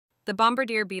The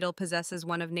Bombardier Beetle possesses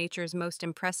one of nature's most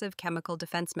impressive chemical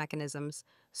defense mechanisms,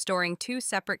 storing two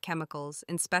separate chemicals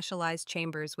in specialized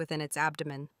chambers within its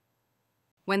abdomen.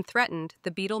 When threatened, the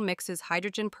beetle mixes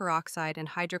hydrogen peroxide and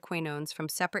hydroquinones from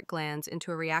separate glands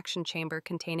into a reaction chamber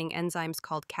containing enzymes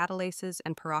called catalases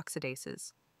and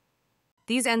peroxidases.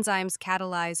 These enzymes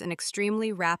catalyze an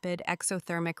extremely rapid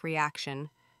exothermic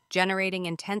reaction, generating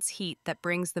intense heat that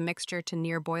brings the mixture to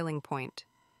near boiling point.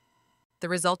 The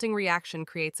resulting reaction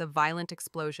creates a violent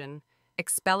explosion,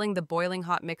 expelling the boiling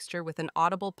hot mixture with an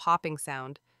audible popping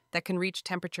sound that can reach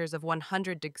temperatures of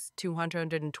 100 to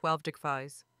 212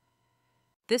 degrees.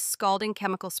 This scalding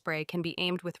chemical spray can be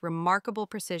aimed with remarkable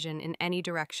precision in any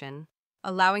direction,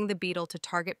 allowing the beetle to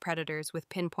target predators with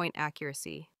pinpoint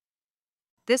accuracy.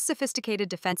 This sophisticated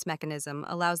defense mechanism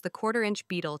allows the quarter-inch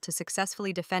beetle to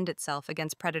successfully defend itself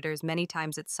against predators many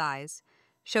times its size,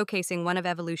 showcasing one of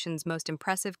evolution's most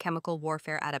impressive chemical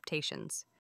warfare adaptations.